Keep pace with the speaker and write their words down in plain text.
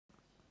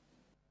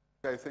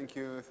Okay, thank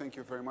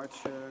you very much,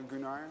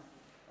 Gunnar.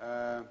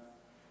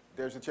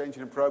 There's a change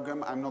in the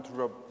program. I'm not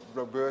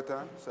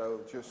Roberta,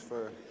 so just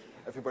for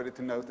everybody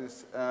to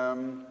notice.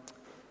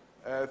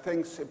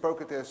 Thanks,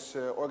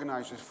 IPOKRaTES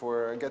organizers,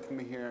 for getting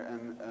me here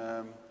and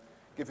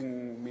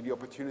giving me the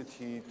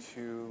opportunity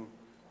to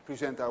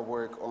present our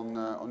work on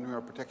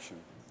neuroprotection.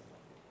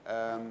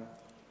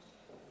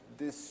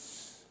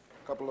 This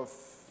couple of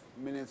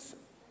minutes,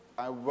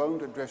 I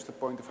won't address the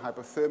point of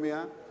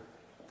hypothermia.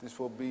 This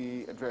will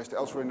be addressed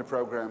elsewhere in the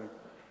program,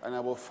 and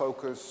I will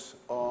focus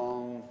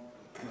on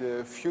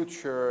the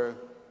future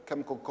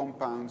chemical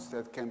compounds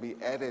that can be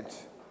added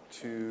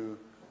to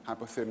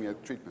hypothermia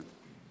treatment.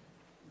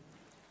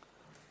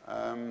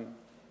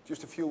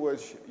 Just a few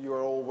words. You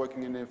are all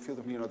working in the field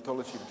of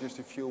neonatology, but just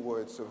a few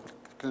words of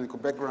clinical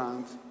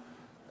background.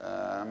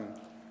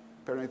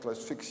 Perinatal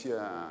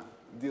asphyxia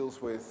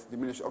deals with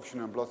diminished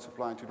oxygen and blood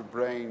supply to the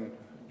brain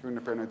during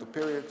the perinatal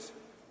period,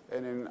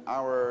 and in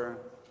our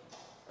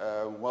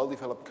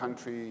well-developed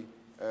country,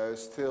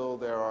 still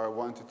there are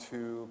 1 to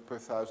 2 per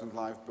 1,000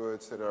 live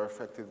births that are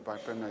affected by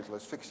perinatal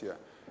asphyxia.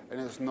 And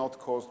it's not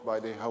caused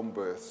by the home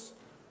births,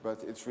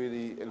 but it's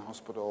really in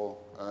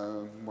hospital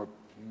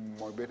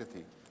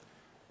morbidity.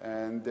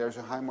 And there's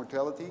a high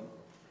mortality,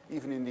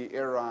 even in the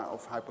era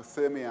of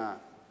hypothermia,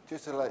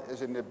 just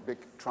as in the big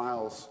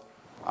trials,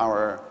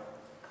 our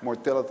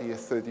mortality is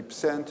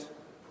 30%.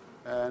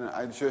 And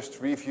I just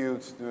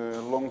reviewed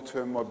the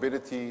long-term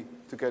morbidity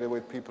together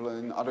with people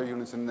in other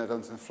units in the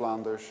Netherlands and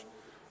Flanders,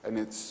 and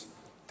it's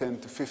 10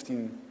 to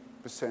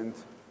 15%,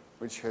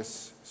 which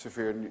has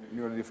severe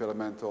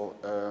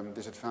neurodevelopmental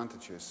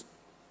disadvantages.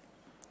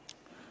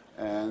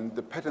 And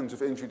the patterns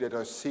of injury that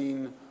are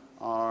seen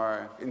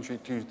are injury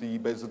to the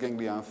basal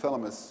ganglia and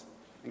thalamus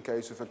in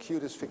case of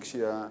acute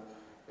asphyxia,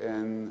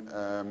 and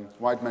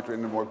white matter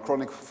in the more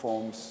chronic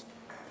forms.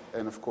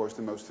 And of course,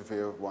 the most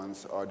severe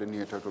ones are the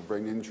near total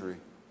brain injury.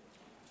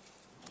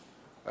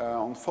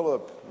 On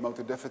follow-up,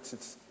 motor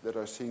deficits that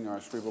are seen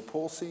are cerebral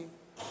palsy,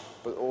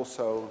 but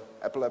also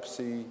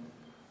epilepsy,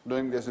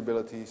 learning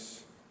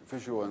disabilities,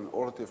 visual and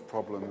auditive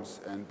problems,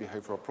 and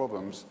behavioral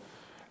problems.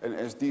 And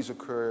as these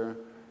occur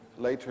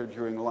later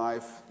during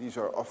life, these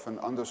are often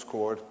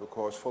underscored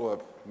because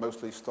follow-up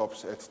mostly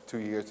stops at 2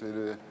 years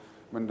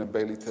when the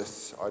Bailey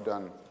tests are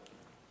done.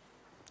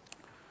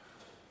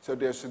 So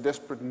there's a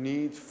desperate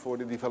need for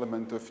the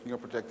development of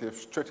neuroprotective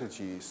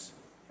strategies,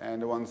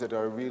 and the ones that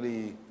are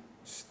really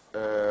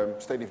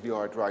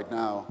state-of-the-art right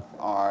now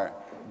are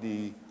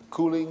the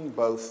cooling,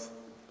 both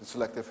the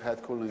selective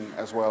head cooling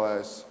as well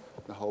as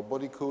the whole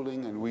body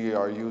cooling, and we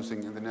are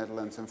using in the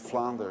Netherlands and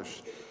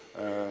Flanders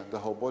the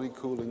whole body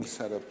cooling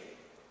setup.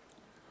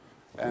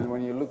 And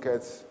when you look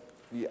at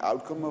the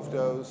outcome of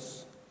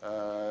those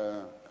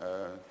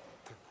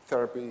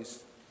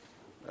therapies,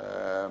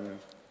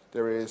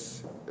 there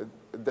is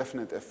a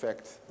definite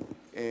effect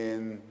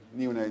in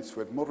neonates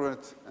with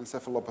moderate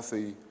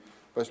encephalopathy,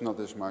 but not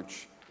as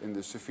much in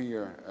the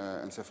severe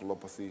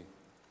encephalopathy.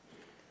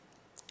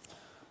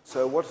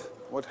 So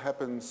what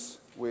happens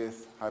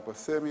with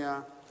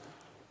hypothermia?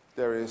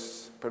 There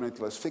is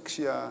perinatal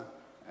asphyxia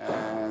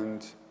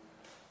and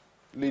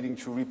leading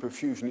to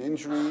reperfusion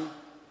injury.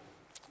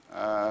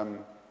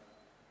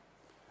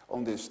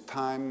 On this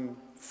time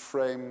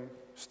frame,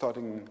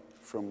 starting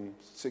from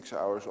 6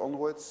 hours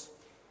onwards,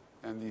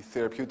 and the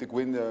therapeutic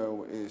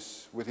window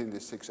is within the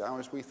 6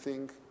 hours, we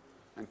think,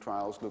 and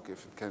trials look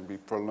if it can be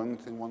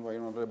prolonged in one way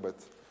or another, but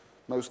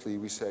mostly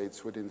we say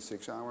it's within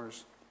 6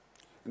 hours.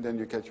 And then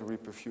you get your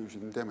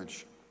reperfusion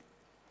damage.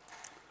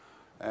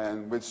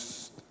 And with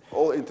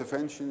all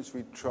interventions,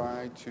 we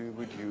try to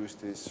reduce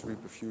this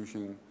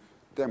reperfusion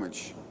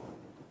damage.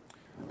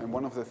 And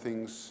one of the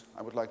things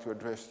I would like to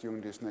address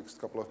during this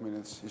next couple of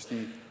minutes is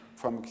the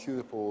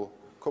pharmaceutical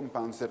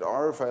compounds that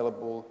are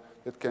available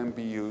that can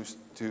be used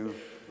to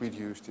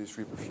reduce this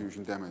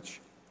reperfusion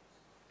damage.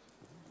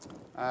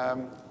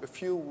 A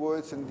few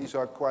words, and these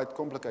are quite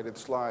complicated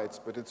slides,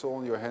 but it's all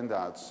in your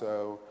handouts,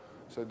 so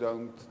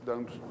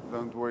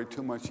don't worry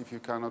too much if you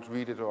cannot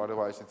read it, or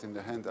otherwise it's in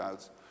the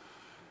handouts.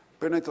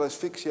 Perinatal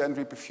asphyxia and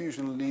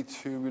reperfusion lead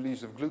to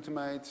release of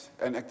glutamate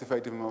and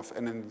activating of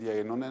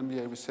NMDA and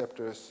non-NMDA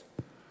receptors.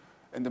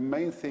 And the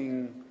main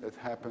thing that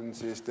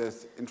happens is that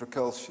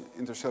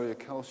intracellular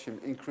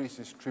calcium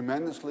increases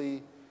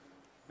tremendously,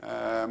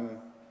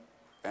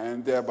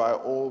 and thereby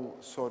all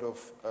sort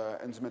of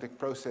enzymatic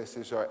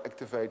processes are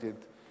activated,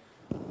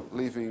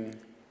 leading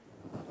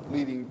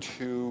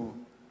to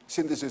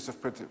synthesis of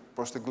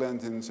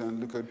prostaglandins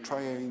and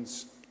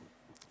leukotrienes,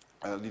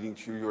 leading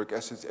to uric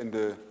acids. And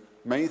the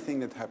main thing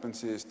that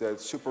happens is that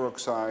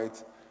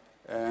superoxide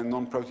and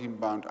non-protein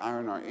bound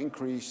iron are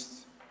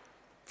increased,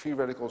 free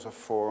radicals are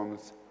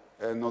formed,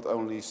 and not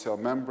only cell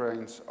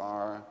membranes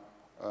are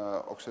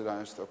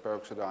oxidized or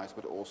peroxidized,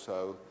 but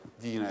also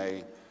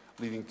DNA,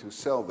 leading to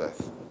cell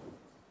death.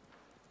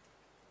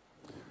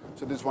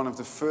 So this is one of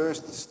the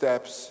first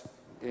steps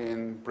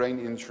in brain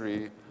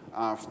injury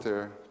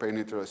after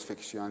perinatal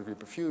asphyxia and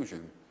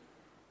reperfusion: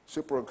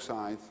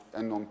 superoxide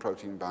and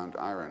non-protein bound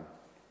iron.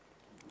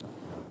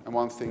 And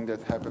one thing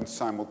that happens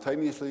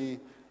simultaneously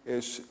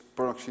is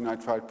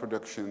peroxynitrite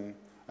production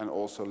and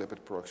also lipid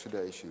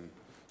peroxidation.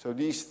 So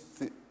these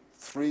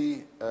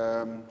three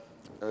train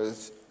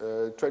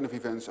of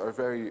events are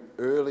very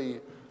early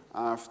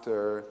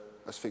after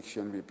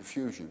asphyxia and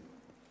reperfusion.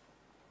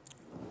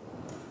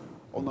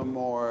 On a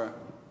more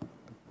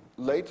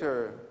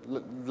later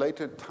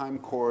time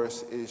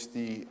course is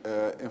the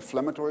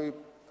inflammatory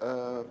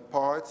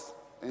part,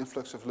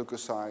 influx of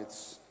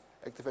leukocytes,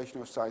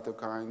 activation of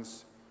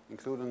cytokines,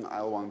 including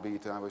IL-1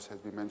 beta, which has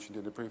been mentioned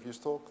in the previous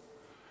talk,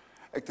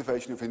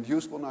 activation of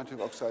inducible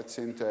nitric oxide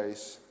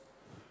synthase,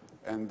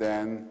 and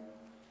then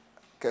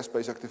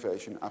caspase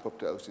activation,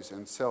 apoptosis,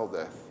 and cell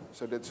death.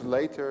 So that's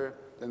later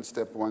than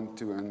step 1,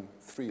 2, and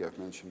 3 I've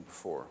mentioned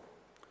before.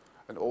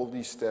 And all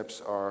these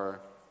steps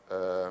are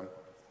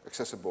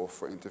accessible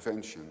for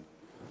intervention.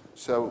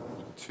 So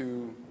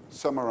to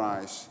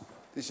summarize,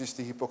 this is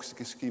the hypoxic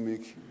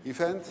ischemic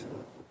event.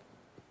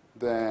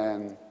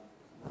 Then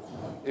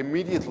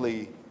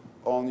immediately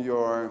on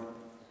your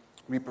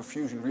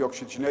reperfusion,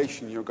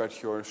 reoxygenation, you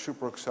got your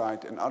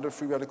superoxide and other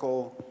free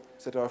radicals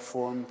that are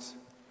formed.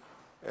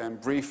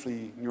 And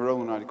briefly,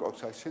 neuronal nitric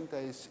oxide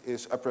synthase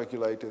is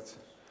upregulated.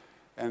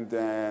 And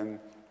then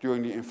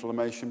during the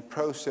inflammation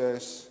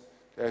process,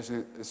 there's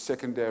a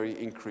secondary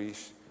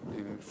increase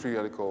in free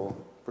radical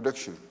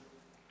production,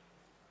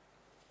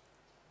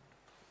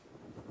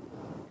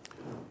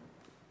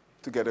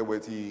 together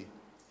with the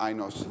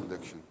iNOS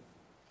induction,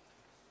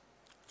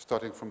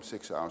 starting from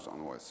 6 hours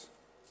onwards.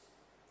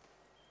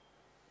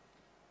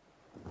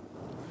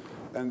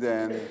 And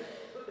then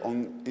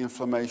on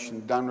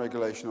inflammation,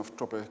 downregulation of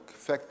tropic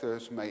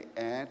factors may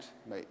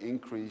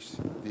increase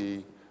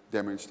the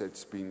damage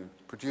that's been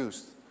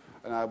produced.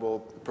 And I will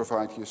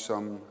provide you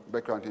some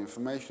background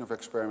information of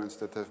experiments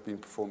that have been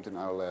performed in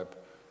our lab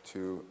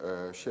to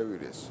show you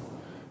this.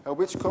 Now,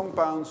 which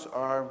compounds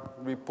are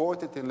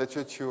reported in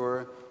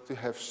literature to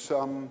have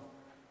some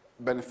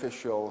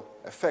beneficial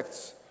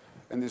effects?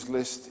 And this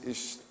list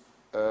is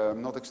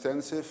not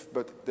extensive,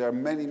 but there are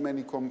many,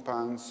 many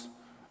compounds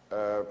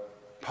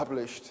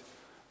published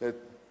that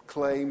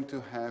claim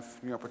to have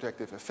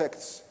neuroprotective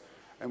effects.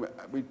 And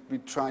we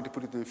try to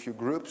put it in a few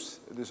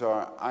groups. These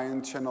are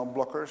ion channel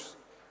blockers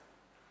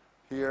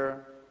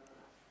here,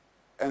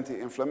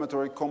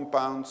 anti-inflammatory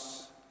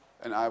compounds,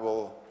 and I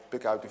will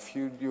pick out a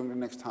few during the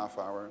next half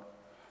hour.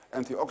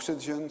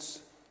 Antioxidants,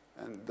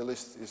 and the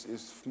list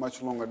is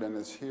much longer than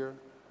is here.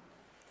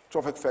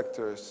 Trophic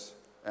factors,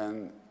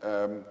 and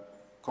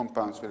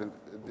compounds with a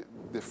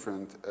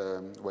different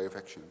way of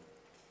action.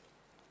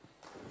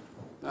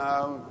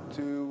 Now,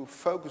 to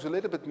focus a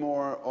little bit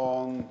more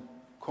on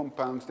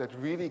compounds that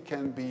really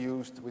can be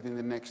used within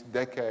the next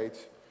decade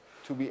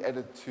to be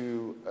added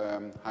to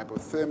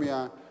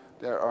hypothermia,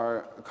 there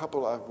are a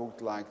couple I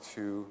would like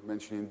to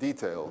mention in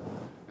detail.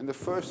 And the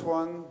first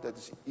one that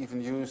is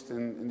even used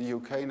in the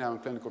UK now in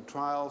clinical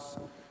trials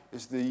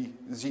is the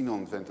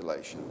xenon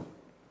ventilation.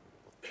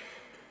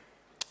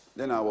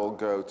 Then I will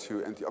go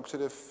to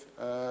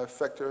antioxidant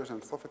factors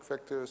and trophic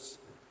factors,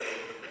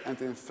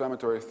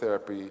 anti-inflammatory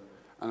therapy,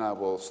 and I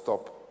will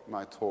stop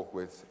my talk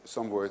with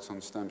some words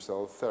on stem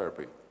cell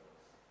therapy.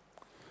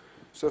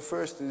 So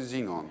first, the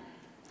xenon.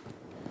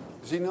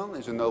 Xenon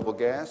is a noble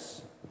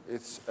gas.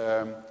 It's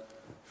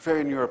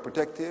very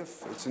neuroprotective.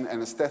 It's an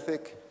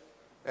anesthetic,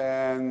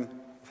 and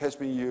it has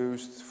been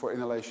used for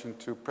inhalation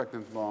to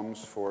pregnant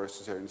moms for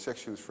cesarean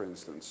sections, for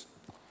instance.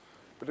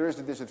 But there is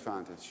a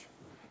disadvantage.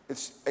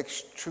 It's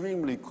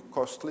extremely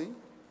costly.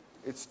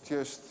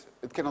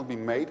 It cannot be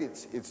made.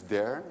 It's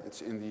there.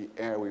 It's in the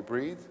air we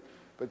breathe.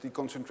 But the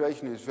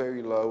concentration is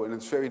very low, and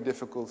it's very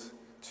difficult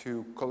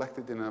to collect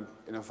it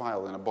in a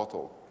vial, in a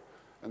bottle.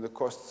 And the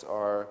costs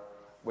are,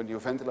 when you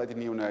ventilate a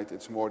neonate,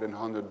 it's more than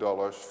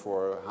 $100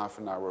 for half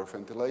an hour of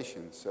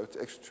ventilation. So it's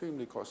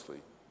extremely costly.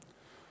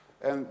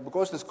 And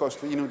because it's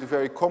costly, you need a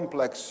very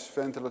complex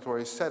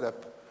ventilatory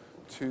setup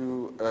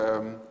to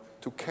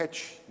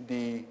catch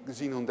the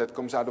xenon that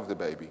comes out of the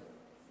baby.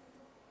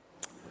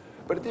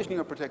 But it is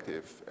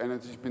neuroprotective, and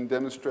it has been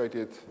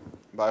demonstrated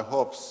by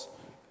Hobbs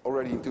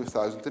already in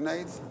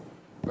 2008,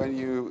 when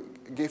you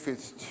give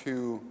it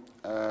to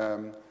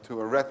a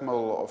rat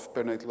model of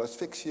perinatal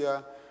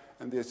asphyxia,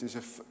 and this is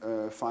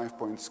a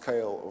 5-point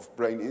scale of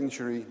brain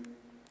injury.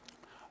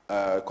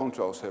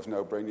 Controls have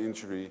no brain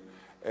injury,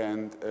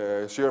 and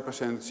 0%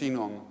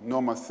 xenon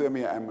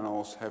normothermia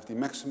animals have the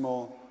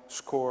maximal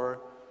score.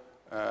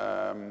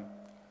 A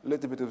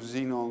little bit of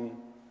xenon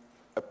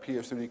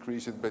appears to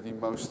decrease it, but the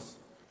most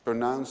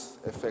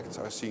pronounced effects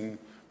are seen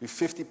with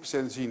 50%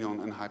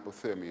 xenon and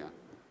hypothermia.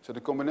 So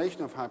the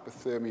combination of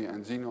hypothermia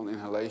and xenon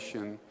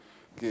inhalation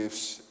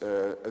gives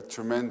a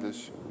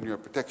tremendous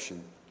neuroprotection.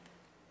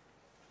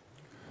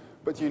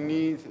 But you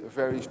need a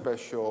very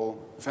special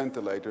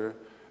ventilator,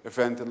 a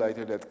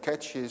ventilator that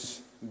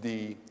catches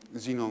the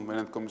xenon when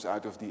it comes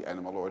out of the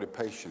animal or the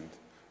patient,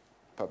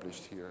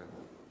 published here.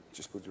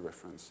 Just put the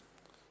reference.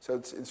 So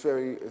it's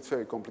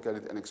very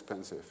complicated and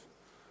expensive.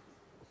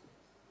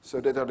 So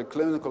that are the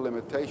clinical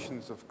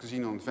limitations of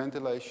xenon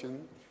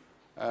ventilation.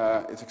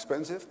 It's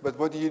expensive, but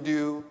what do you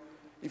do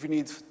if you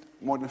need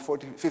more than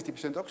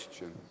 50%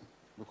 oxygen?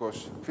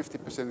 Because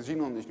 50%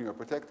 xenon is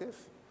neuroprotective.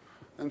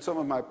 And some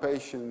of my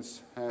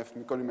patients have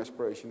meconium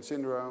aspiration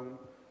syndrome,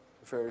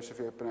 very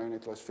severe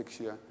perinatal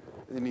asphyxia,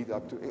 and they need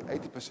up to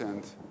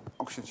 80%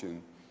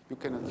 oxygen. You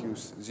cannot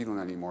use xenon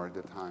anymore at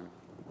that time.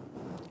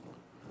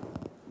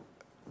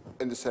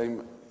 And the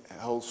same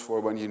holds for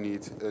when you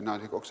need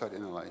nitric oxide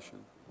inhalation.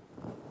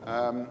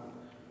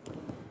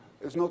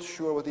 It's not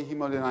sure what the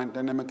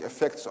hemodynamic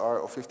effects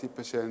are of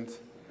 50%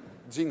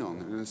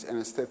 xenon. And it's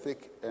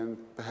anesthetic, and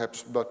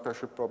perhaps blood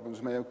pressure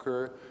problems may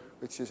occur,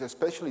 which is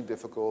especially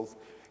difficult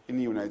in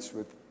neonates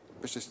with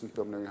persistent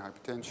pulmonary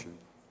hypertension.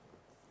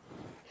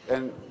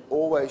 And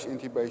always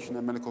intubation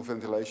and medical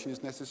ventilation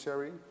is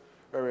necessary,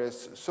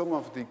 whereas some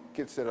of the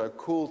kids that are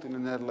cooled in the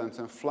Netherlands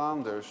and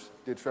Flanders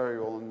did very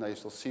well on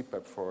nasal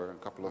CPAP for a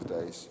couple of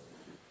days.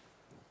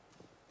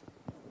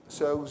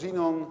 So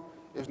xenon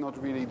is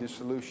not really the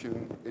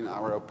solution, in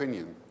our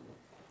opinion,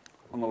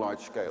 on a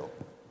large scale.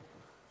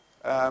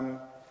 The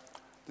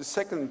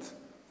second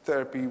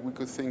therapy we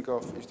could think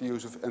of is the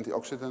use of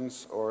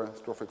antioxidants or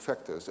trophic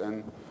factors.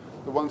 And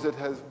the ones that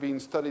have been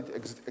studied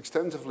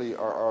extensively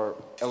are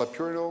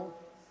allopurinol,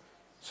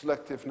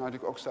 selective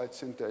nitric oxide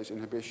synthase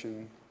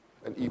inhibition,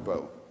 and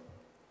EPO.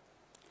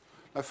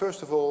 Now,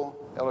 first of all,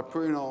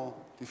 allopurinol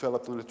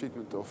developed on the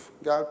treatment of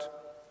gout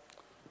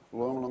a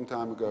long, long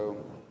time ago.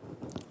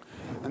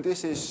 And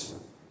this is,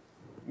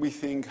 we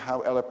think,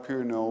 how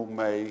allopurinol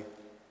may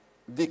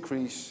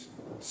decrease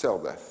cell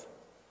death.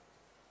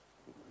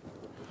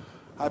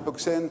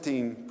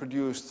 Hypoxanthine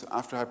produced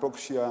after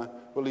hypoxia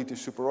will lead to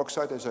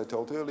superoxide, as I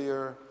told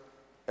earlier,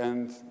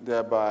 and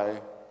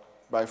thereby,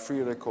 by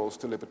free radicals,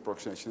 to lipid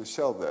peroxidation and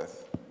cell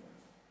death.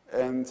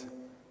 And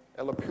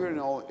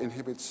allopurinol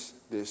inhibits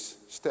this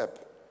step,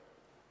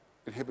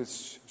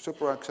 inhibits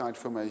superoxide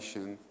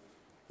formation,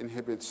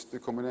 inhibits the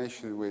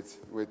combination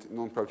with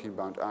non-protein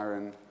bound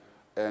iron,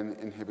 and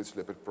inhibits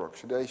lipid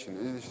peroxidation.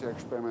 Is there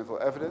experimental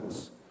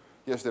evidence?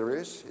 Yes, there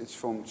is. It's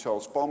from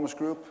Charles Palmer's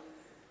group,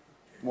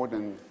 more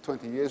than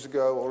 20 years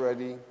ago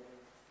already,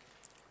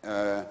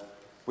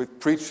 with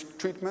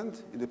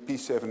pre-treatment in the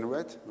P7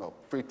 rat. Well,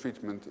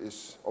 pre-treatment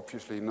is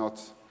obviously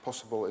not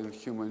possible in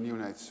human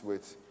neonates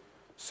with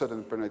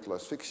sudden perinatal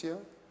asphyxia,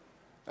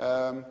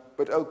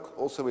 but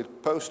also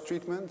with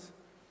post-treatment.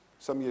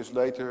 Some years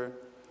later,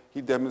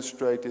 he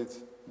demonstrated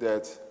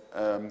that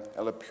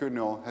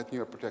allopurinol had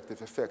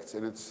neuroprotective effects,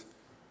 and it's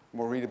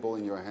more readable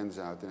in your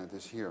handout than it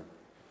is here.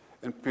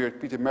 And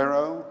Peter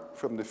Merrow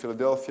from the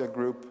Philadelphia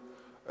group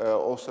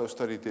also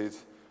studied it,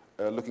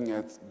 looking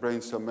at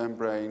brain cell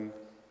membrane,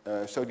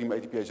 sodium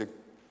ATPase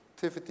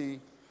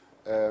activity.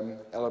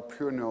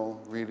 Allopurinol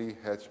really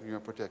had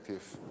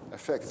neuroprotective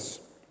effects.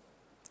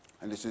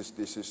 And this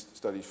is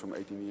studies from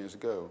 18 years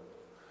ago.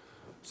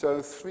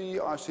 So 3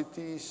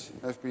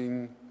 RCTs have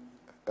been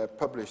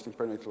published in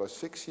perinatal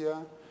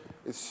asphyxia.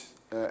 It's,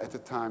 at the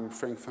time,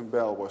 Frank van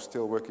Bell was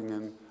still working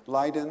in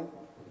Leiden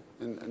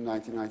in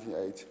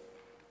 1998.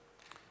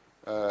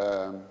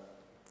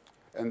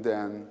 And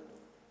then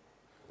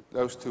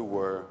those 2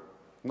 were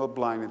not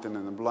blinded, and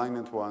then a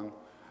blinded one,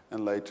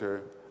 and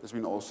later has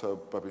been also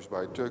published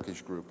by a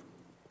Turkish group.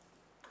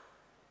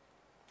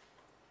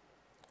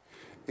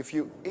 If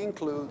you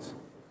include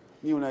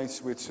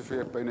neonates with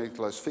severe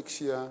perinatal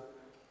asphyxia,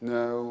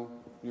 no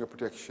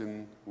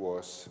neuroprotection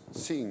was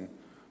seen.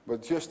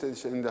 But just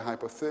as in the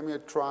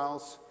hypothermia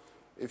trials,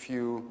 if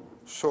you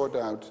sort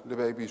out the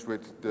babies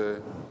with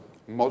the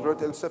moderate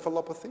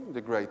encephalopathy,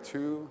 the grade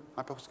 2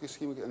 hypoxic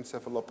ischemic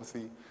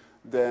encephalopathy,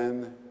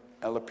 then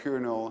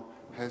allopurinol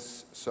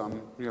has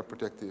some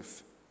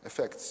neuroprotective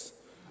effects.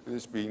 It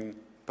has been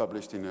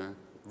published in a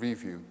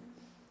review.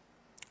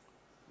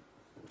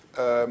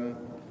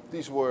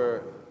 These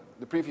were,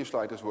 the previous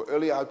slides were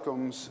early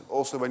outcomes.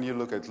 Also, when you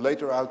look at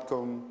later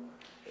outcome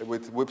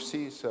with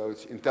WIPSI, so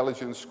it's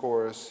intelligence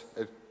scores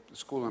at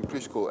school and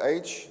preschool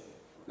age.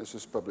 This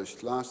was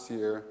published last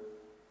year.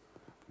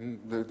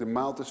 The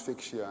mild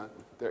asphyxia,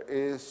 there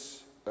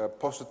is a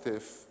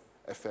positive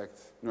effect,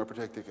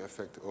 neuroprotective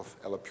effect of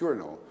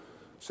allopurinol.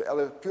 So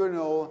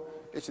allopurinol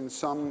is in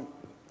some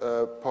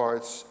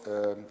parts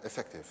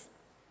effective.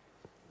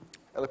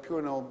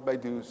 Allopurinol may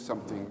do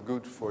something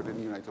good for the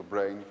neonatal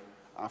brain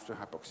after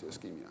hypoxia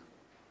ischemia.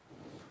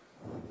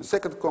 The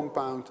second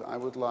compound I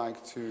would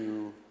like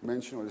to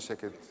mention, or the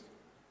second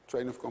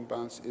train of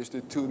compounds, is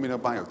the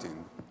 2-aminobiotin.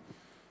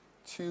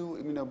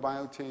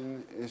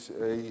 2-aminobiotin is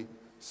a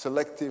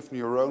selective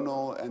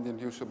neuronal and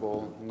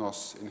inducible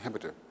NOS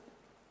inhibitor.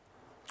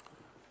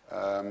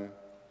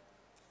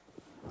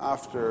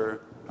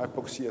 After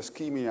hypoxia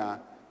ischemia,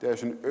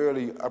 there's an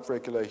early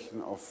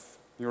upregulation of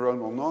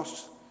neuronal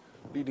NOS,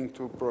 leading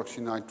to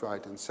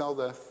peroxynitrite and cell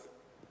death.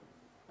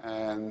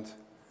 And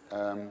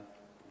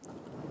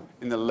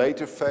in the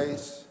later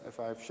phase, as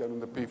I've shown in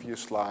the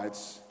previous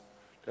slides,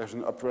 there's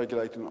an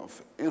upregulation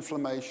of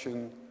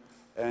inflammation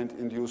and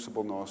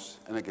inducible NOS,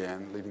 and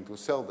again, leading to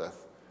cell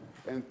death.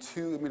 And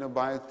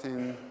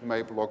 2-aminobiotin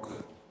may block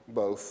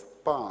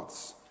both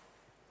paths.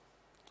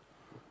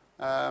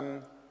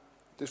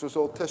 This was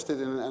all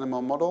tested in an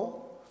animal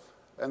model.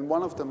 And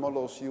one of the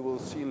models you will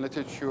see in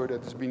literature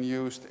that has been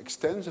used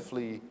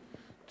extensively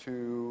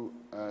to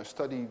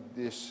study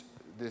this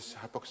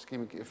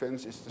hypoxemic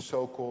events is the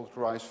so-called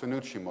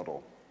Rice-Vanucci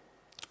model.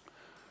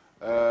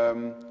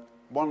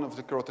 One of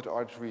the carotid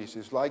arteries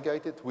is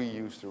ligated. We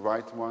use the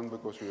right one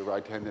because we're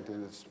right-handed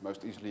and it's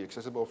most easily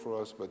accessible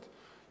for us, but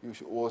you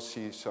should also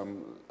see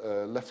some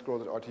left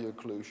carotid artery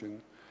occlusion.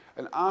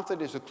 And after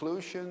this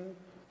occlusion,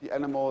 the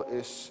animal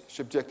is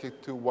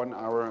subjected to 1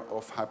 hour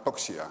of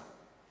hypoxia,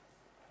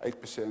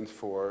 8%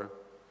 for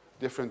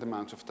different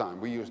amounts of time.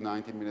 We use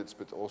 90 minutes,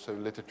 but also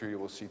in literature you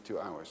will see 2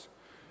 hours.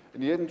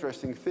 And the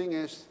interesting thing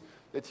is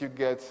that you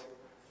get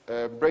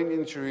brain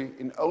injury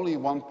in only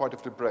one part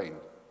of the brain.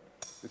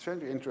 It's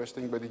very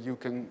interesting, but you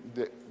can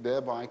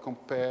thereby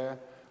compare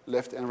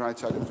left and right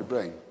side of the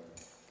brain.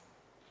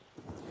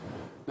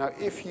 Now,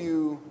 if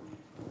you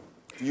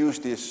use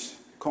this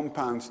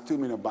compound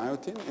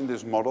 2-aminobiotin in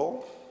this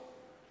model,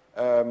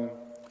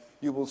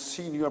 you will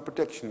see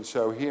neuroprotection.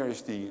 So here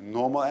is the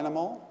normal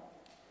animal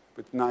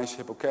with nice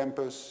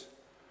hippocampus.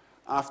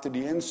 After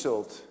the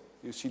insult,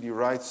 you see the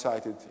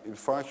right-sided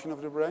infarction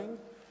of the brain,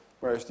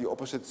 whereas the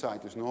opposite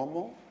side is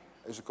normal,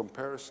 as a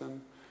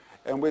comparison.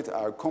 And with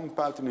our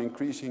compound in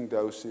increasing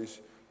doses,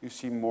 you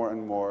see more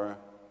and more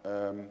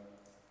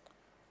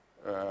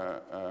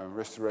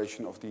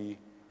restoration of the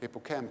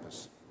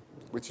hippocampus,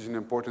 which is an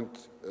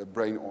important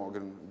brain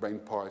organ, brain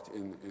part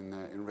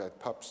in red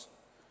pups.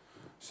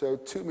 So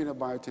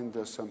 2-aminobiotin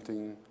does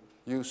something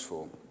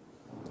useful.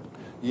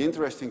 The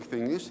interesting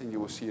thing is, and you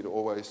will see it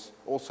always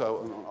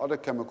also on other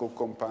chemical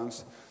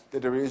compounds,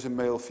 that there is a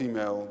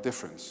male-female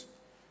difference.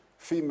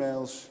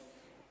 Females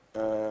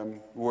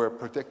were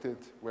protected,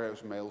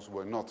 whereas males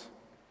were not.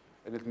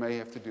 And it may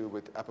have to do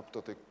with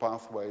apoptotic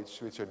pathways,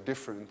 which are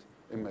different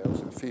in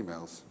males and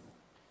females.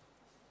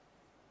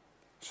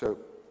 So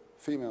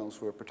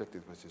females were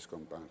protected with this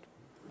compound.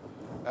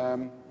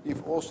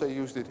 We've also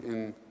used it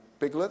in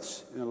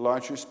piglets, in a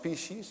larger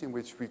species, in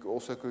which we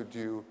also could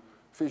do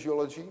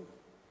physiology.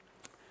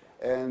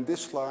 And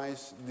this slide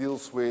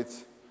deals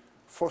with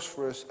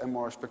phosphorus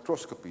MR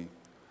spectroscopy.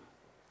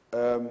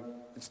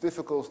 It's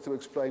difficult to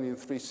explain in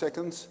 3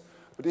 seconds,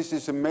 but this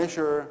is a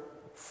measure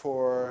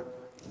for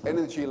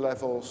energy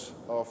levels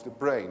of the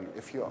brain.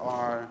 If you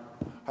are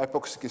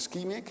hypoxic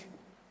ischemic,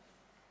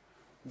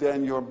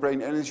 then your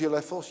brain energy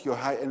levels, your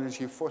high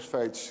energy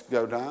phosphates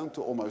go down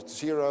to almost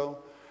 0.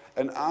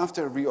 And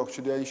after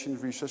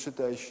reoxidation,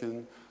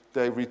 resuscitation,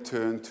 they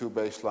return to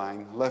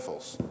baseline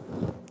levels.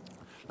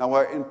 Now,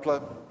 where in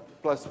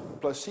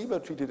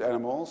placebo-treated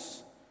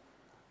animals,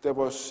 there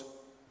was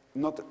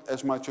not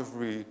as much of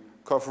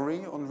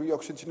recovery on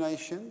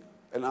reoxygenation,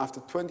 and after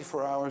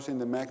 24 hours in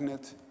the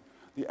magnet,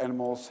 the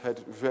animals had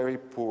very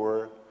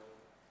poor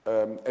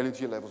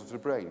energy levels of the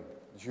brain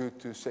due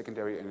to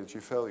secondary energy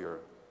failure.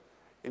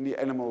 In the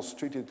animals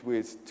treated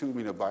with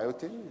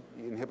 2-aminobiotin,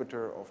 the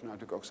inhibitor of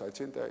nitric oxide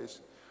synthase,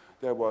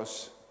 there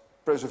was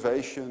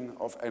preservation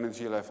of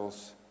energy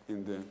levels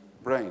in the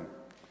brain.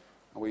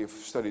 And we've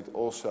studied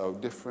also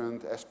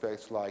different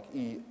aspects like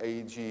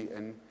EEG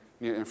and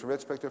near-infrared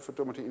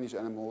spectrophotometry in these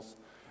animals,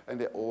 and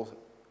they all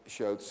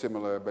showed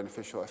similar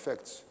beneficial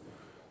effects.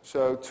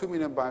 So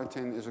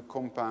 2-aminobiotin is a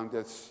compound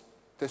that's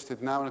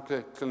tested now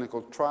in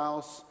clinical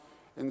trials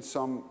in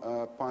some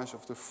parts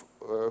of the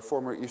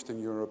former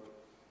Eastern Europe,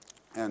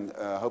 and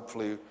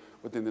hopefully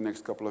within the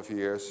next couple of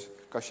years,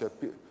 Kasia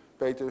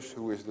Peters,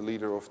 who is the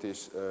leader of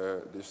this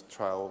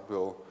trial,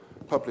 will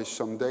publish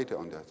some data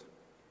on that.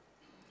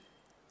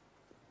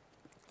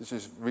 This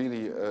is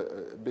really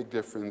a big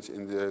difference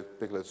in the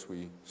piglets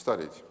we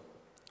studied.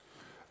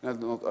 And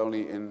not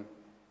only in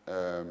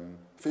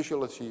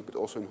physiology, but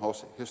also in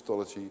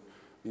histology,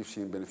 we've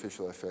seen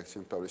beneficial effects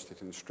and published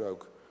it in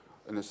stroke.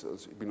 And it's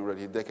been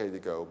already a decade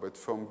ago, but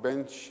from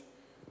bench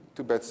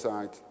to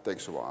bedside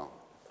takes a while.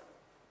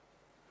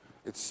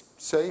 It's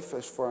safe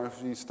as far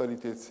as we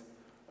studied it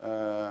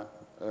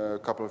a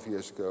couple of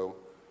years ago,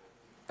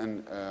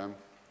 and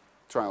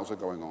trials are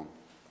going on.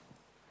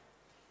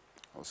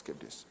 I'll skip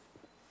this.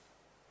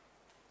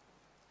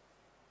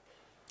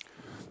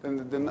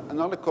 Then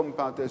another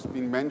compound that's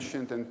been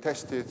mentioned and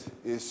tested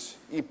is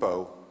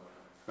EPO.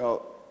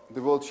 Well,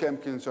 the world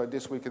champions are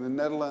this week in the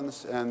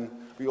Netherlands, and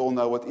we all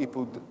know what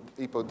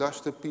EPO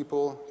does to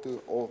people,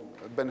 to all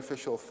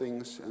beneficial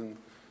things, and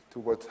to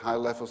what high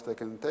levels they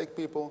can take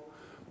people.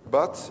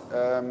 But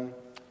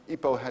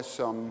EPO has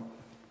some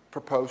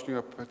proposed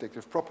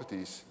neuroprotective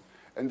properties,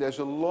 and there's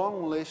a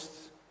long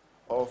list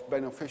of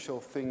beneficial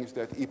things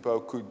that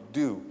EPO could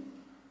do.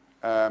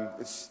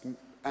 It's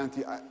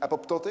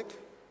anti-apoptotic,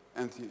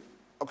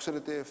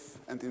 anti-oxidative,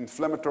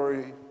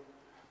 anti-inflammatory,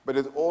 but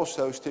it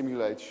also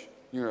stimulates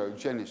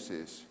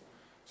neurogenesis.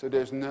 So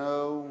there's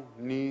no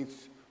need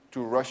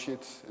to rush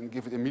it and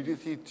give it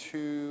immediately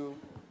to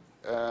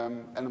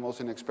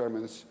animals in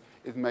experiments.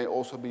 It may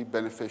also be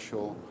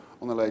beneficial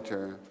on a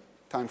later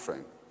time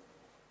frame.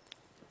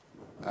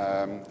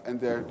 And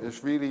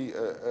there's really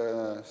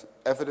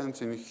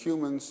evidence in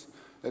humans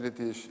that it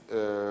is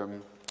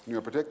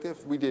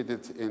neuroprotective. We did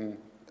it in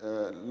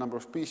a number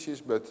of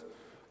species, but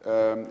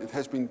it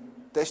has been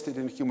tested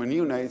in human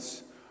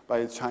neonates by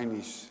a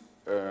Chinese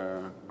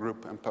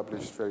group and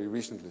published very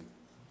recently.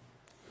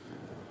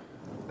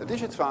 The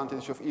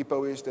disadvantage of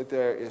EPO is that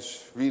there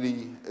is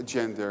really a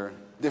gender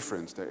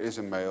difference. There is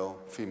a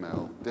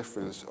male-female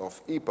difference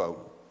of EPO.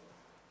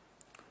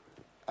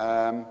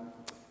 And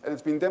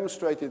it's been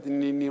demonstrated in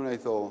the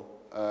neonatal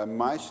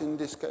mice in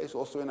this case,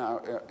 also in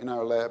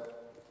our lab.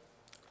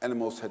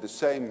 Animals had the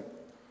same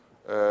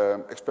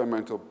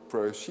experimental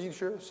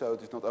procedure, so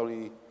it is not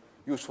only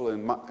useful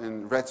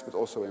in rats but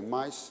also in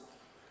mice.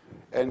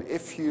 And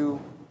if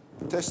you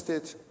test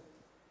it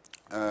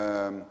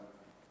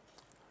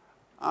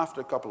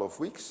after a couple of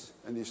weeks,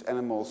 and these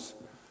animals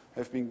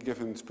have been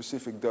given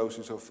specific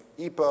doses of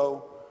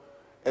EPO,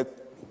 at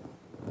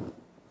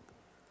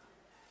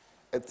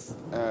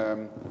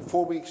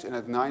 4 weeks and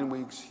at 9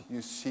 weeks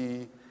you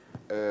see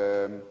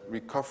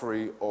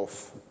recovery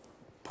of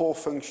paw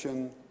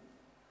function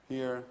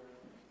here.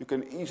 You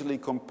can easily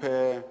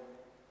compare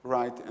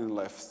right and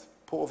left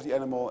paw of the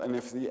animal, and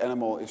if the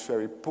animal is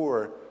very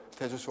poor, it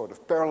has a sort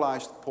of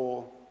paralyzed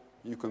paw.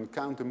 You can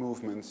count the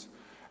movements,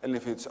 and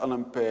if it's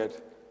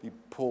unimpaired, the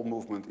paw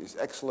movement is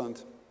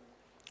excellent.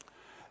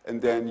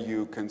 And then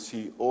you can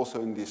see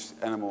also in these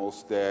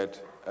animals that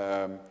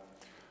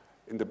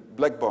in the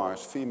black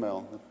bars,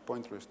 female, the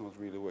pointer is not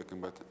really working,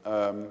 but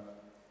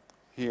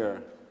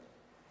here,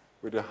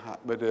 with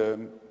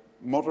a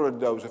moderate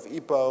dose of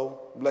EPO,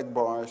 black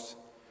bars,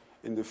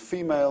 in the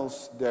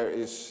females there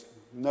is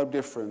no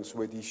difference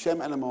with the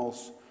sham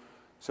animals,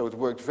 so it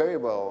worked very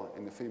well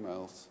in the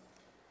females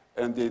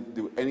and didn't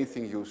do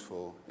anything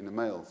useful in the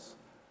males.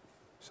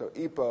 So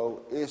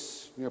EPO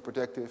is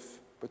neuroprotective,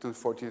 but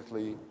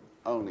unfortunately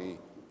only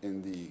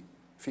in the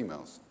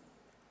females.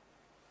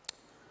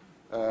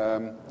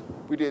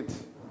 We did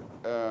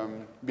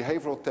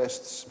behavioral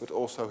tests, but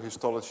also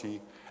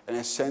histology, and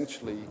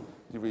essentially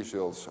the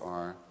results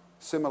are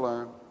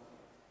similar.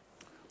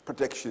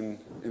 Protection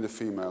in the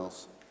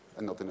females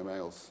and not in the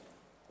males.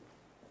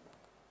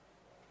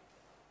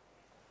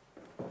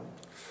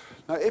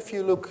 Now, if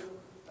you look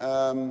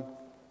in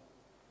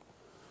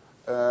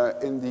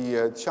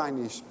the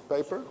Chinese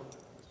paper,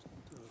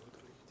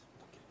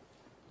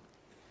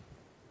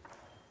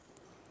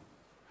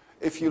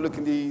 if you look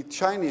in the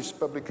Chinese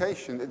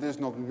publication, it is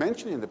not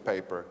mentioned in the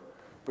paper,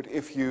 but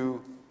if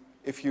you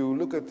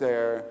look at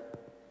their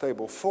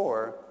table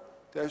 4,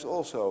 there's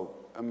also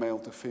a male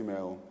to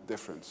female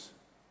difference.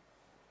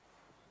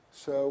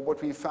 So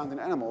what we found in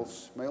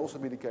animals may also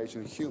be the case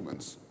in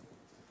humans.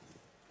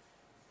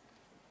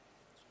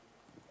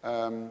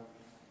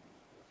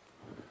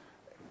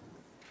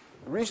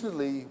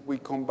 Recently, we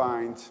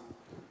combined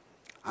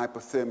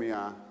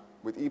hypothermia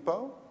with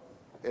EPO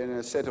in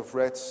a set of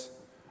rats,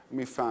 and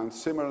we found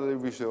similar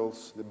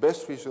results. The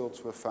best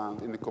results were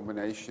found in the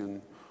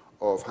combination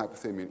of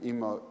hypothermia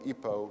and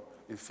EPO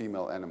in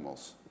female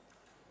animals.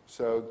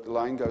 So the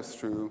line goes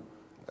through,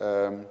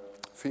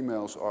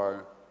 females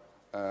are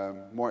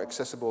more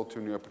accessible to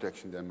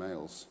neuroprotection than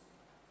males.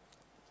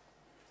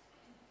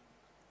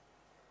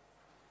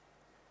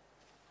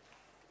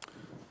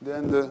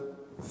 Then the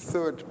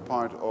third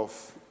part of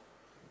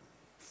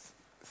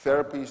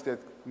therapies that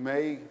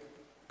may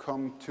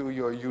come to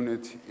your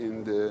unit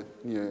in the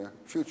near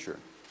future,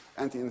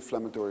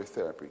 anti-inflammatory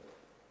therapy.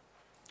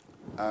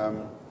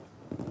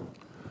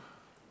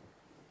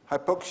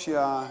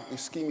 Hypoxia,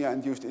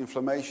 ischemia-induced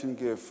inflammation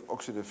give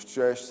oxidative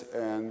stress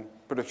and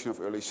production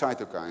of early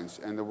cytokines.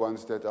 And the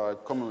ones that are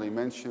commonly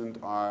mentioned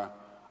are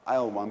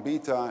IL-1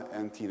 beta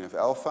and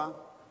TNF-alpha.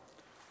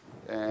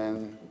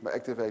 And by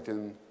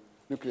activating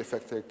nuclear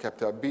factor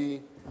kappa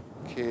B,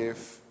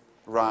 give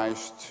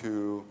rise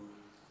to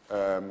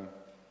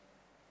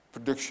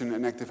production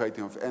and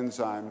activating of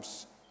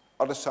enzymes,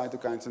 other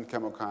cytokines and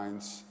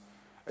chemokines,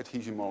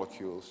 adhesion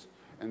molecules,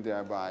 and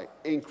thereby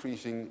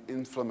increasing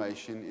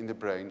inflammation in the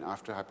brain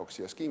after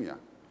hypoxia ischemia.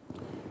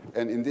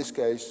 And in this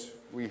case,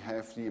 we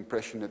have the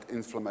impression that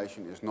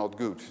inflammation is not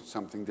good,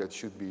 something that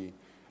should be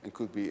and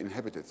could be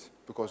inhibited,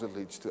 because it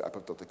leads to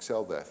apoptotic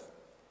cell death.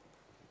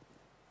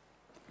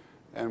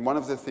 And one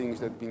of the things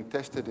that's been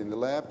tested in the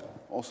lab,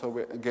 also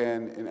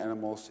again in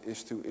animals,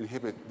 is to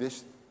inhibit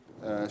this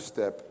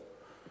step,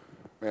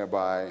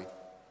 whereby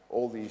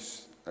all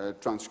these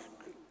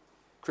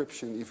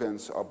transcription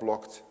events are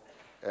blocked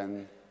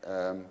and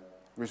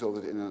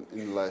resulted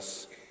in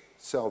less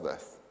cell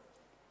death.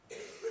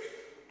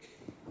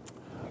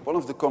 One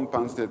of the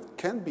compounds that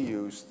can be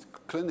used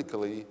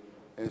clinically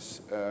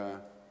is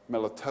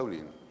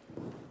melatonin.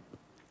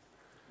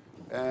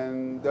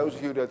 And those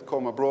of you that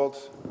come abroad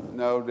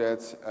know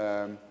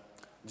that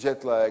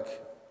jet lag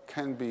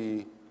can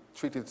be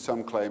treated,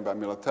 some claim, by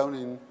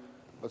melatonin.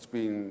 What's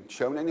been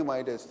shown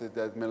anyway is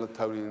that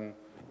melatonin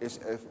is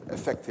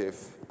effective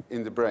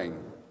in the brain.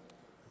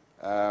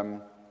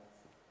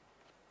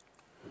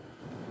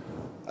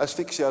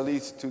 Asphyxia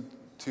leads to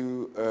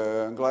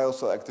glial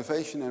cell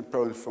activation and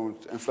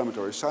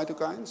pro-inflammatory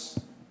cytokines.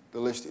 The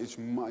list is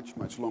much,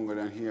 much longer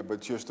than here, but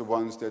just the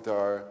ones that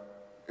are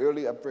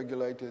early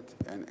upregulated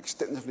and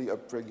extensively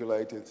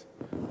upregulated,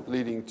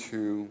 leading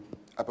to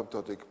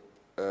apoptotic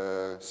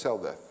cell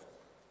death,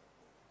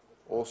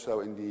 also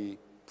in the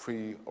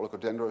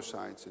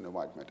pre-oligodendrocytes in the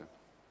white matter.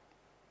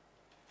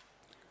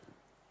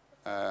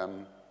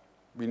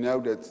 We know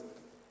that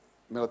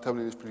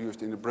melatonin is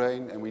produced in the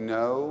brain, and we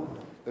know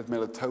that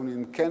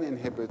melatonin can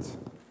inhibit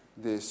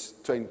this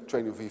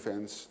train of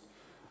events,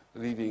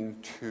 leading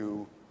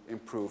to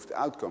improved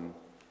outcome.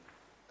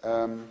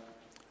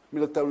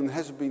 Melatonin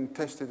has been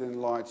tested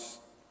in large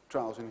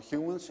trials in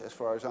humans, as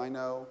far as I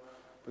know,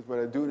 but what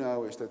I do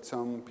know is that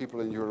some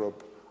people in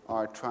Europe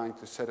are trying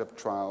to set up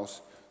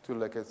trials to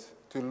look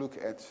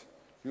at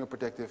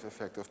neuroprotective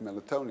effect of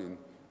melatonin.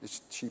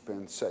 It's cheap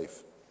and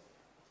safe.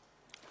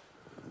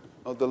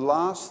 Well, the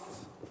last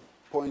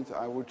point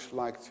I would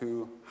like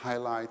to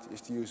highlight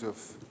is the use of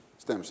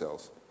stem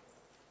cells.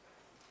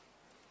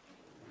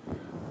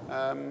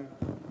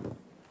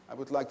 I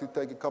would like to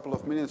take a couple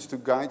of minutes to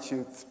guide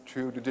you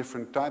through the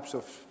different types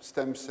of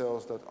stem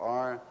cells that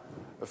are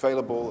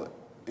available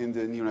in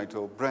the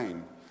neonatal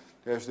brain.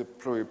 There's the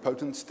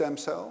pluripotent stem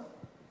cell,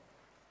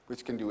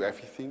 which can do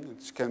everything.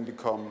 It can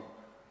become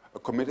a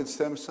committed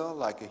stem cell,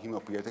 like a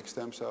hematopoietic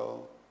stem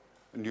cell,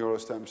 a neural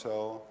stem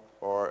cell,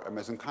 or a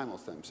mesenchymal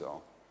stem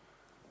cell.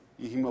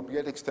 The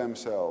hematopoietic stem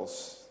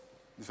cells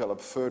develop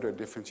further,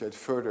 differentiate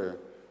further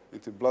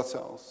into blood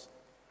cells.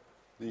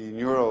 The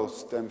neural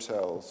stem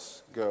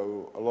cells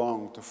go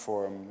along to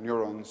form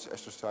neurons,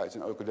 astrocytes,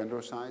 and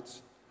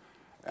oligodendrocytes.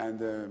 And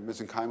the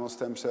mesenchymal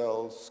stem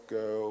cells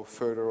go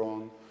further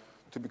on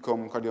to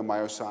become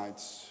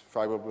cardiomyocytes,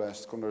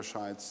 fibroblasts,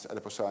 chondrocytes,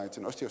 adipocytes,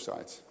 and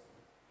osteocytes.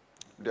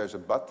 There's a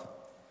but.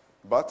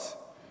 But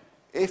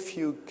if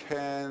you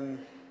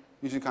can,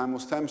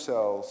 mesenchymal stem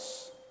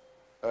cells,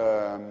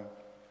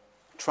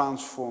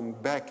 transform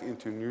back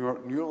into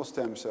neural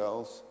stem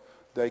cells,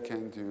 they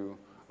can do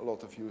a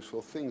lot of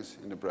useful things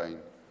in the brain.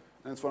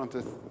 And it's one of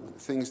the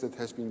things that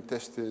has been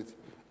tested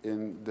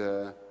in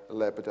the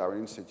lab at our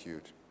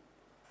institute.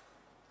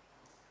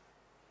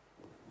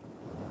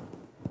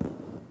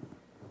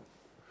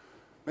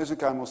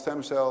 Mesenchymal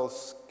stem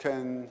cells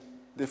can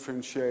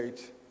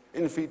differentiate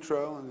in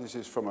vitro, and this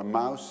is from a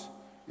mouse,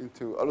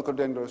 into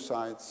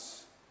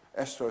oligodendrocytes,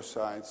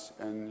 astrocytes,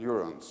 and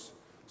neurons.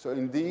 So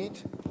indeed,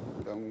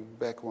 going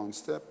back one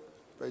step,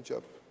 page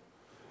up,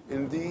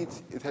 indeed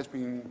it has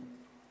been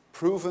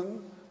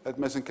proven that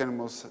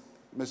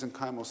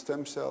mesenchymal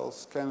stem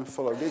cells can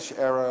follow this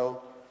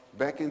arrow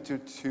back into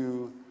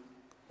two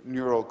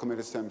neural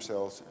committed stem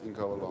cells and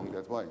go along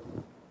that way.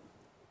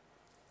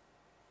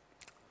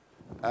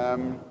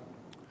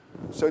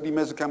 So the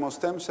mesenchymal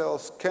stem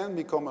cells can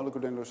become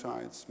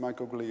oligodendrocytes,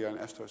 microglia, and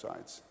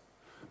astrocytes,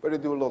 but they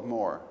do a lot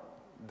more.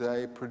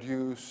 They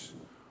produce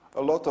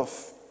a lot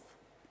of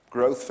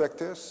growth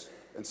factors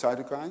and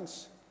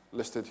cytokines,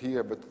 listed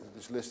here, but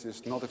this list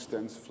is not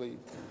extensively.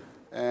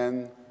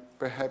 And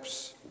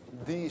perhaps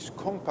these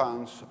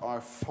compounds are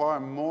far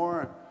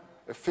more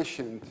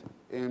efficient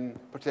in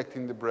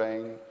protecting the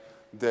brain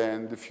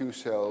than the few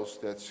cells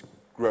that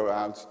grow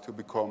out to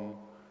become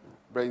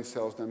brain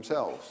cells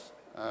themselves.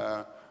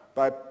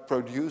 By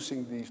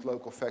producing these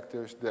local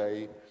factors,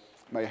 they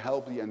may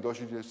help the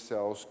endogenous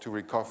cells to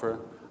recover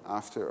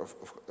after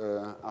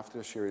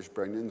a serious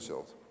brain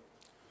insult.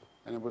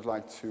 And I would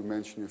like to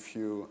mention a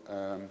few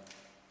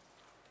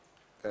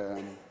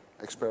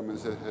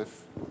experiments that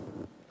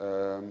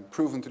have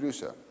proven to do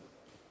so.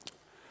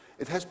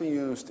 It has been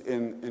used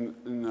in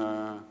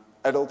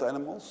adult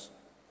animals.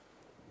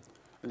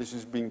 And this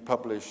is being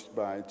published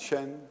by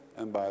Chen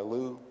and by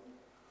Liu.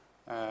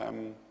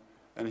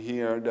 And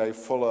here they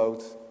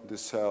followed the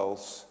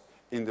cells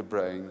in the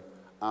brain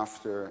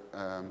after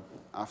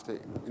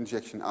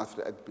injection,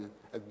 after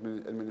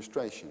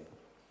administration.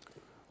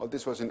 Well,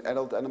 this was in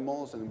adult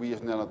animals, and we as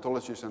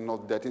neonatologists are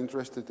not that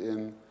interested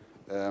in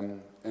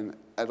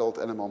adult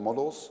animal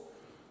models.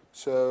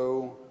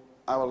 So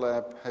our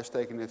lab has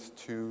taken it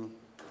to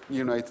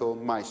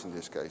neonatal mice in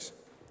this case.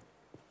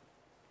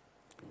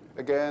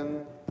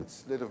 Again,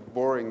 it's a little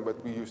boring,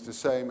 but we use the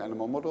same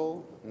animal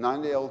model,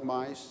 9-day-old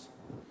mice,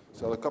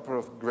 so a couple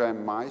of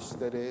gram mice,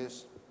 that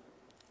is,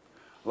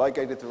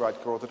 ligated the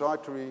right carotid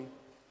artery,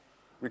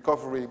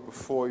 recovery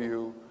before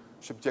you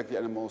subject the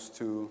animals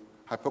to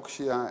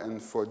hypoxia,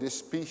 and for this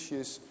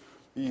species,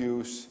 we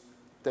use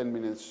 10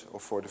 minutes or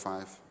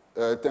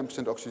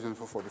 10% oxygen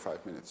for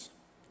 45 minutes.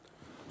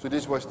 So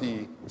this was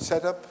the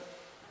setup.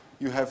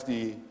 You have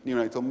the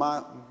neonatal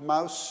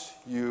mouse,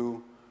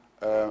 you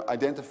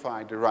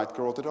identify the right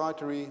carotid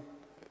artery,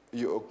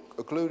 you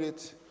occlude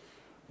it,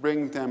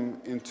 bring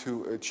them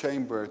into a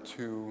chamber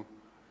to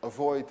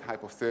avoid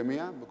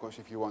hypothermia, because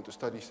if you want to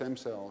study stem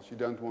cells, you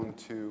don't want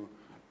to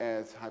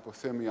add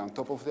hypothermia on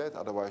top of that,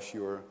 otherwise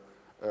you're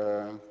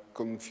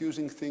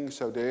confusing things.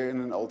 So they're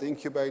in an old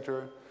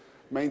incubator,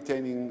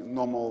 maintaining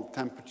normal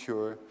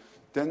temperature,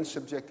 then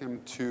subject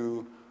them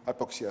to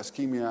hypoxia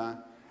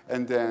ischemia,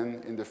 and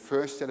then in the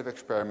first set of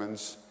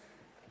experiments,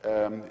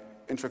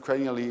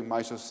 intracranially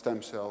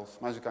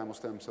mesenchymal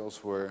stem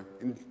cells were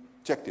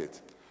injected.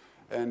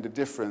 And the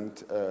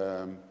different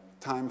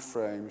time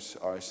frames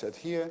are set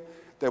here.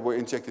 They were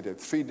injected at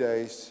 3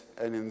 days,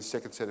 and in the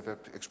second set of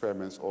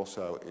experiments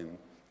also in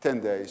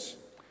 10 days.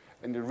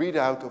 And the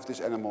readout of these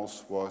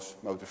animals was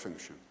motor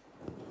function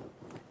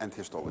and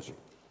histology.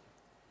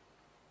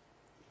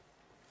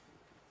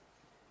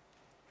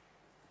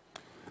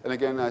 And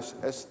again,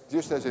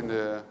 just as in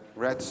the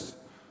rats,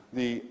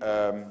 the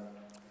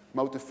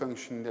motor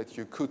function that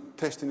you could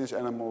test in these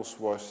animals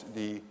was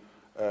the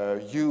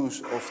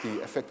use of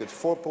the affected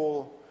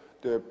forepaw,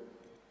 the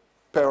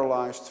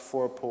paralyzed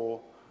forepaw.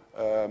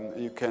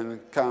 You can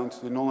count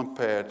the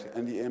non-impaired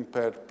and the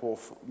impaired paw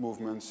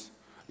movements.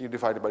 You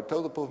divide it by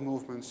total paw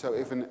movements. So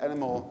if an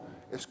animal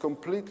is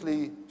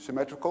completely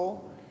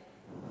symmetrical,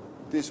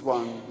 this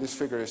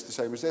figure is the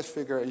same as this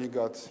figure, and you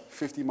got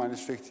 50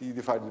 minus 50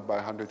 divided by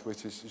 100,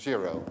 which is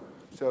 0.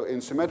 So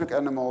in symmetric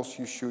animals,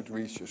 you should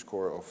reach a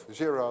score of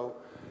 0.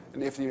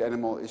 And if the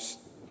animal is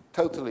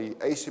totally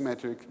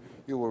asymmetric,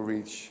 you will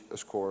reach a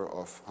score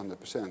of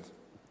 100%.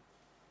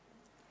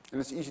 And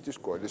it's easy to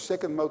score. The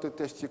second motor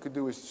test you could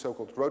do is the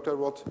so-called rotor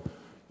rod.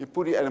 You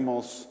put the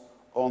animals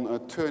on a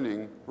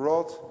turning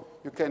rod.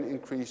 You can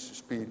increase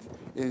speed.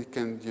 It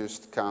can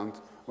just count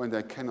when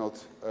they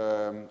cannot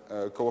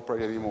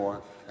cooperate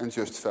anymore and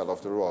just fell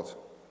off the rod.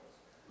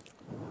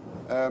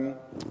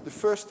 The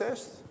first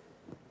test,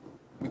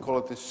 we call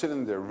it the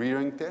cylinder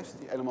rearing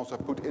test. The animals are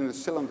put in the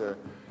cylinder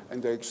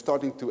and they're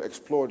starting to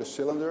explore the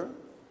cylinder.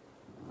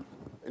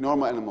 In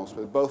normal animals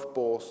with both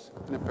paws,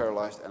 and a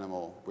paralyzed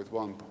animal with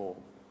one paw.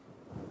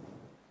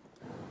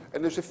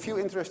 And there's a few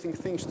interesting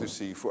things to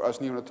see for us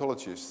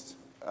neonatologists.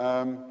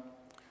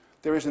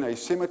 There is an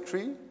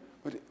asymmetry,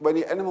 but when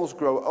the animals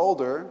grow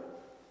older,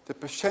 the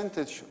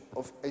percentage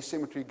of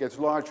asymmetry gets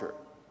larger.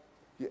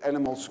 The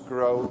animals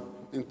grow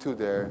into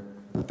their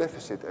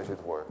deficit, as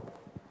it were.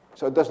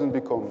 So it doesn't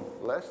become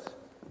less,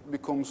 it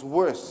becomes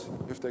worse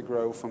if they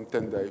grow from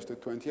 10 days to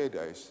 28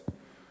 days.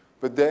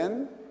 But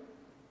then,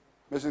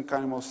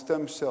 mesenchymal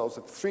stem cells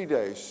at 3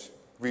 days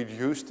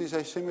reduce this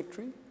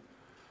asymmetry.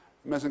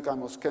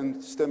 Mesenchymal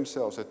stem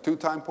cells at 2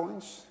 time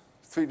points,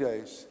 3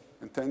 days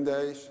and 10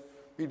 days,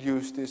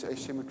 reduce this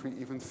asymmetry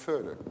even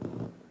further.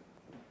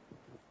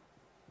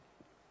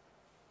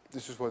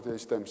 This is what the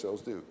stem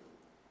cells do.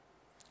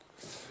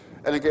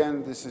 And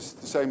again, this is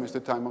the same as the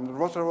time on the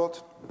rotor rod.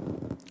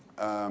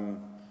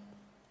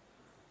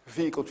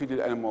 Vehicle-treated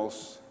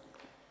animals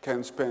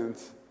can spend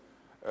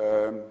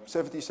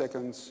 70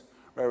 seconds,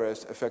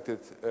 whereas affected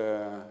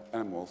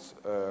animals,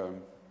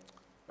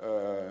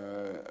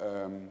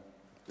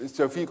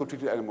 so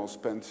vehicle-treated animals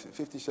spend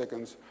 50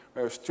 seconds,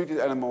 whereas treated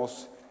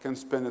animals can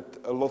spend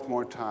a lot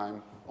more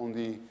time on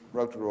the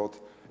rotor rod.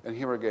 And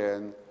here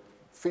again,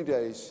 3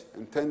 days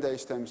and 10-day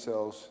stem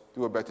cells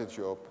do a better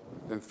job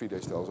than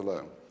 3-day cells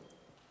alone.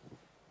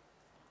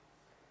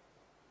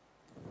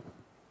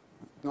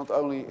 Not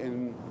only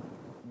in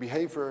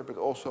behavior, but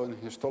also in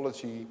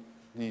histology,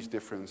 these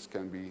differences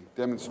can be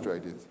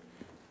demonstrated.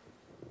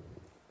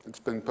 It's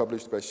been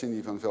published by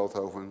Cindy van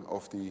Veldhoven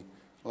of the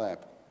lab.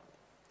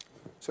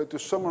 So to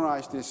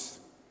summarize this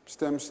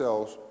stem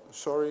cells,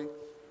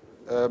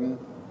 in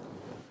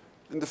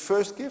the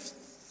first gift,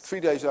 3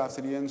 days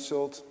after the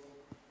insult,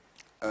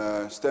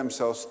 stem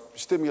cells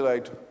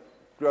stimulate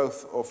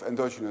growth of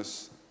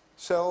endogenous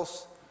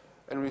cells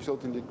and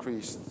result in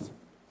decreased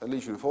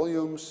lesion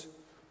volumes.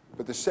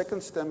 But the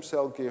second stem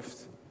cell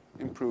gift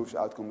improves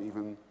outcome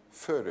even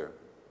further.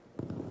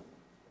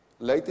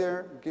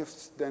 Later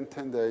gifts than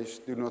 10 days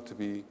do not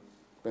be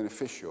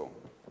beneficial.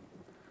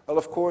 Well,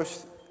 of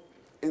course,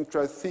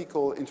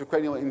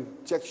 intracranial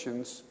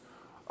injections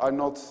are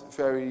not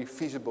very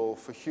feasible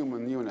for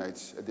human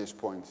neonates at this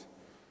point.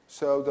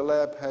 So the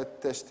lab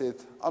had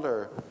tested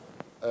other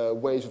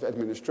ways of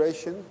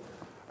administration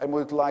and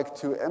would like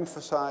to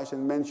emphasize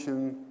and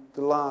mention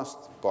the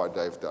last part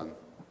they've done,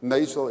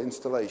 nasal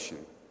instillation.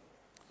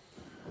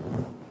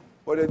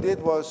 What they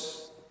did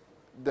was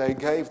they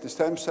gave the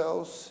stem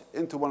cells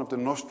into one of the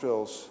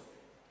nostrils,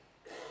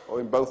 or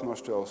in both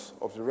nostrils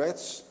of the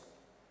rats,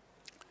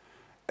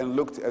 and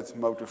looked at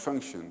motor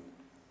function.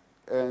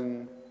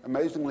 And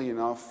amazingly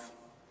enough,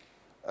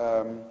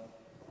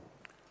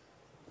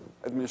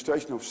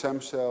 administration of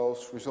stem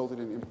cells resulted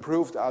in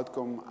improved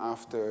outcome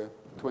after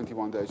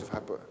 21 days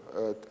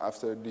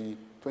after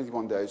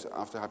 21 days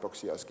after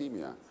hypoxia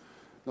ischemia.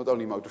 Not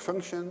only motor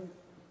function,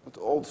 but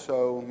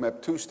also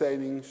MAP2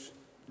 stainings,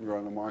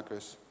 neuronal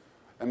markers,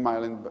 and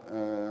myelin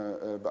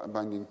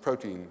binding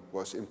protein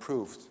was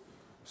improved.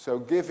 So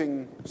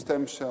giving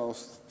stem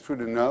cells through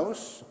the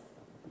nose,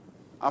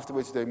 after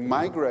which they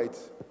migrate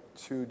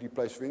to the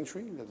place of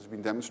injury, that has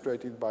been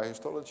demonstrated by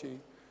histology,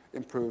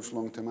 improves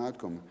long-term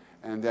outcome.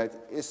 And that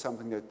is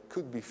something that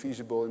could be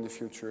feasible in the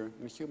future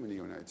in human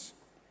neonates.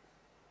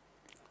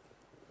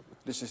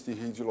 This is the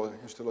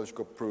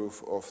histological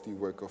proof of the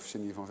work of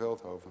Cindy van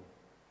Veldhoven.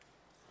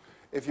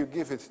 If you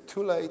give it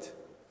too late,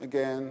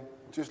 again,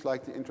 just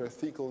like the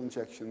intrathecal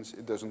injections,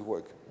 it doesn't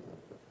work.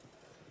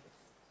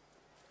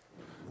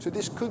 So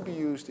this could be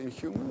used in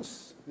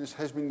humans. This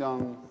has been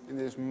done in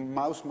this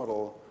mouse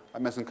model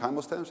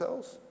mesenchymal stem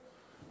cells.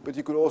 But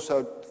you could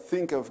also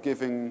think of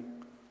giving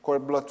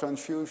cord blood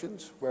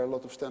transfusions, where a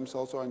lot of stem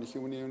cells are in the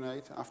human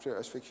neonate after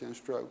asphyxia and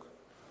stroke.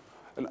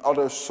 And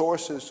other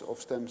sources of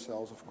stem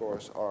cells, of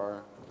course,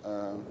 are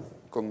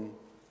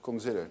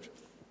considered.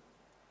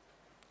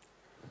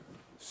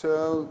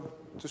 So,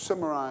 to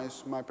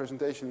summarize my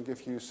presentation and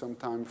give you some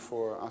time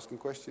for asking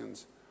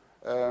questions,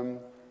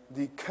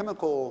 the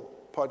chemical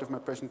part of my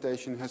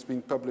presentation has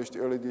been published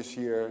early this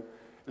year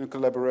in a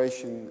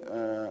collaboration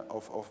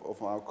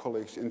of our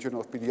colleagues in the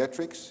Journal of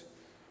Pediatrics.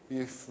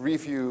 We've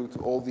reviewed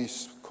all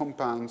these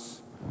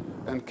compounds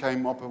and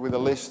came up with a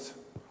list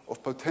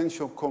of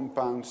potential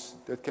compounds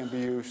that can be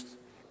used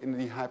in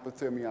the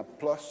hypothermia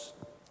plus.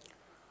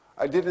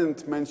 I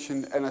didn't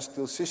mention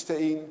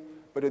N-acetylcysteine,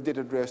 but I did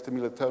address the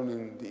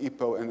melatonin, the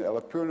EPO, and the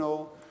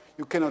allopurinol.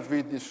 You cannot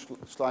read this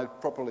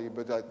slide properly,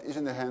 but that is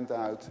in the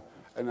handout,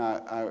 and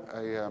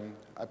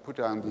I put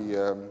down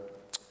the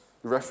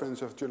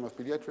reference of Journal of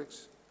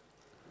Pediatrics.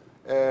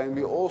 And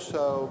we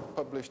also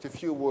published a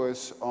few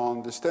words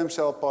on the stem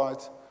cell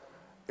part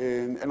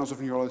in Annals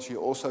of Neurology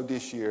also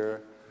this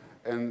year,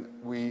 and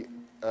we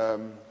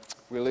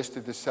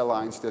listed the cell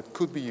lines that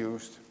could be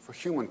used for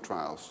human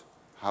trials.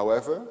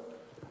 However,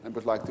 I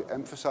would like to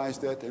emphasize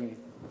that, and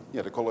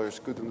yeah, the color is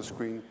good on the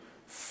screen,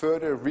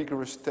 further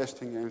rigorous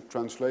testing and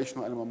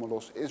translational animal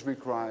models is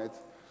required,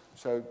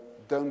 so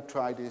don't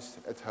try this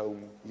at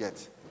home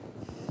yet.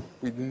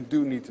 We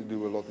do need to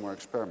do a lot more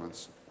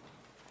experiments.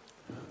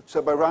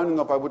 So by rounding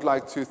up, I would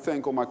like to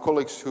thank all my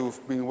colleagues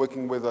who've been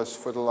working with us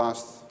for the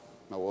last,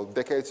 well,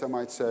 decades, I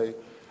might say,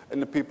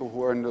 and the people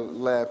who are in the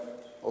lab,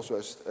 also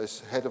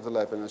as head of the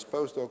lab and as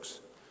postdocs.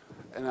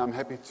 And I'm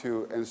happy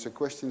to answer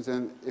questions.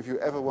 And if you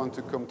ever want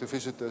to come to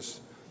visit us,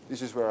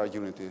 this is where our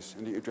unit is,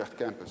 in the Utrecht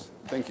campus.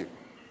 Thank you.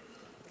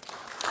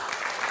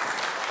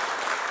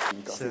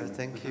 So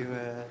thank you,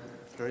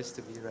 Floris,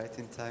 to be right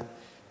in time.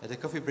 The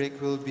coffee break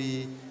will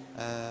be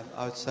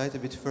outside a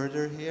bit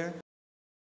further here.